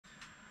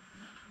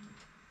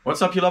What's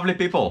up, you lovely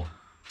people?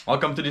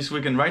 Welcome to this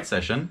weekend ride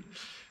session.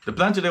 The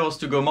plan today was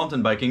to go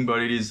mountain biking,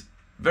 but it is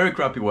very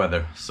crappy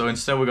weather. So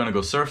instead we're gonna go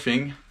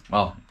surfing.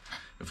 Well,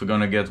 if we're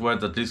gonna get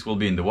wet, at least we'll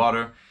be in the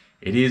water.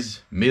 It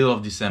is middle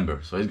of December,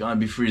 so it's gonna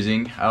be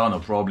freezing. I don't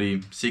know, probably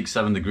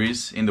 6-7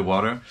 degrees in the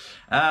water.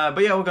 But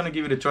yeah, we're gonna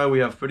give it a try. We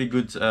have pretty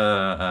good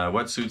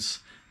wetsuits.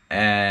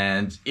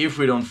 And if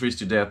we don't freeze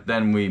to death,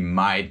 then we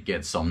might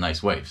get some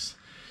nice waves.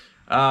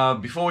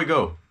 Before we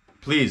go,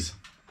 please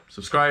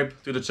subscribe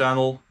to the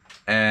channel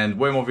and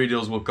way more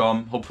videos will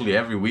come, hopefully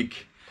every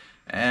week.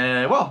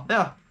 Well,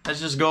 yeah, let's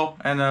just go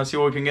and see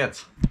what we can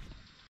get.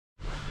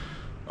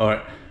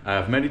 Alright, I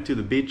have made it to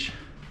the beach.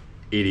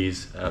 It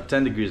is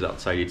 10 degrees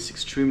outside, it's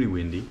extremely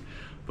windy,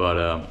 but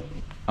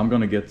I'm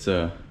gonna get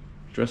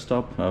dressed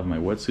up. I have my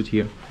wetsuit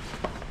here,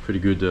 pretty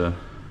good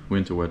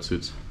winter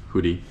wetsuit,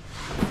 hoodie,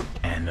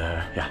 and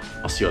yeah,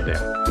 I'll see you out there.